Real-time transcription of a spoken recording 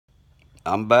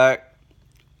I'm back.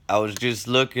 I was just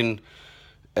looking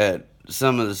at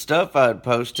some of the stuff I had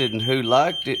posted and who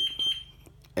liked it.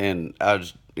 And I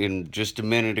was, in just a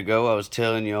minute ago, I was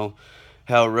telling y'all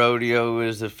how rodeo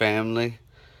is a family.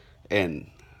 And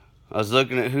I was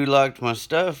looking at who liked my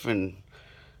stuff, and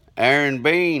Aaron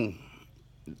Bean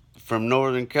from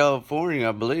Northern California,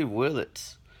 I believe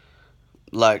Willits,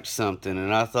 liked something.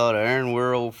 And I thought, Aaron,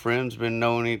 we're old friends, been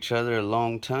knowing each other a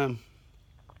long time.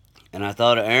 And I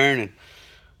thought of Aaron,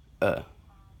 and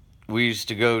we used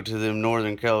to go to them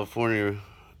Northern California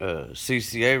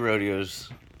CCA rodeos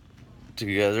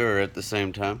together or at the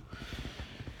same time.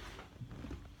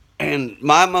 And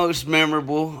my most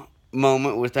memorable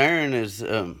moment with Aaron is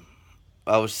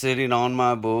I was sitting on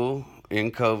my bull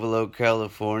in Covelo,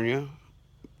 California,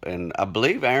 and I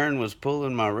believe Aaron was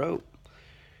pulling my rope.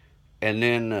 And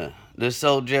then this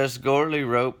old Jess Gorley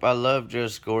rope, I love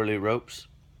Jess Gorley ropes,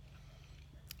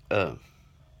 uh,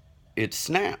 it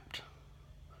snapped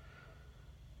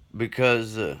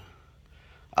because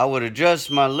I would adjust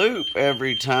my loop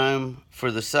every time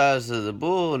for the size of the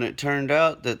bull, and it turned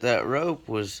out that that rope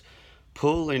was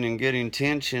pulling and getting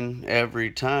tension every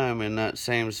time in that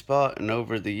same spot. And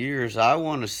over the years, I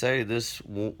want to say this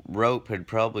rope had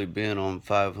probably been on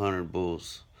 500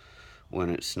 bulls when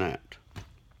it snapped.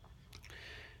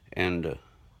 And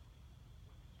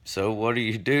so what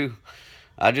do?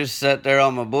 I just sat there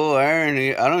on my bull. Aaron,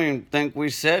 I don't even think we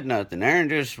said nothing. Aaron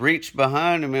just reached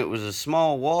behind him. It was a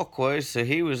small walkway, so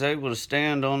he was able to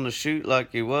stand on the chute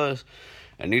like he was.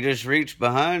 And he just reached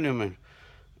behind him and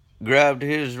grabbed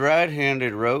his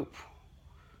right-handed rope.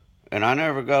 And I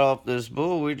never got off this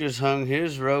bull. We just hung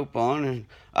his rope on. And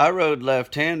I rode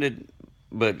left-handed,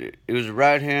 but it was a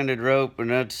right-handed rope, and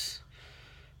that's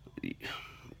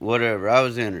whatever. I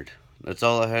was entered. That's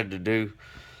all I had to do.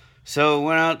 So I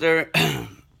went out there,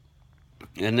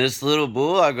 and this little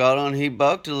bull I got on, he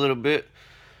bucked a little bit,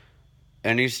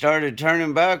 and he started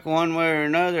turning back one way or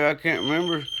another. I can't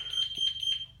remember,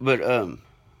 but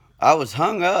I was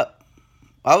hung up.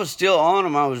 I was still on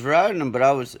him. I was riding him, but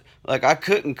I was like, I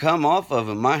couldn't come off of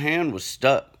him. My hand was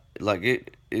stuck. Like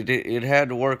it had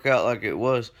to work out like it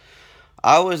was.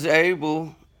 I was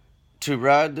able to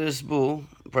ride this bull,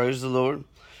 praise the Lord,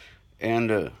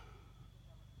 and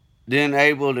then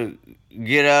able to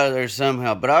get out of there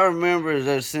somehow. But I remember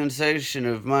the sensation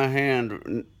of my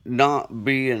hand not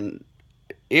being,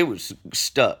 it was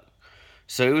stuck.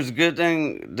 So it was a good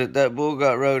thing that that bull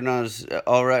got rode and I was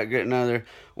all right getting out of there.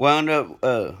 Wound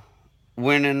up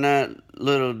winning that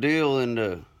little deal,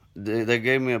 and they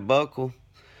gave me a buckle.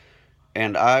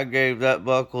 And I gave that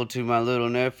buckle to my little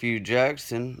nephew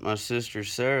Jackson, my sister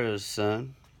Sarah's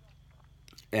son.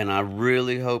 And I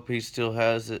really hope he still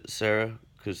has it, Sarah,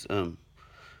 because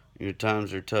your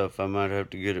times are tough. I might have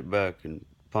to get it back and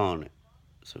pawn it.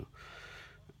 So,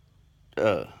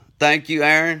 thank you,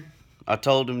 Aaron. I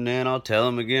told him then, I'll tell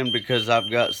him again because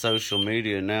I've got social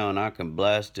media now and I can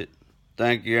blast it.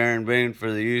 Thank you, Aaron Bean,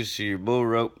 for the use of your bull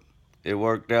rope. It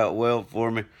worked out well for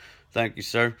me. Thank you,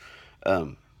 sir.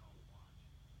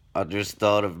 I just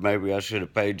thought of maybe I should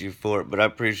have paid you for it, but I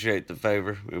appreciate the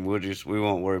favor, and we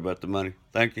won't worry about the money.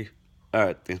 Thank you. All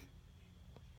right then.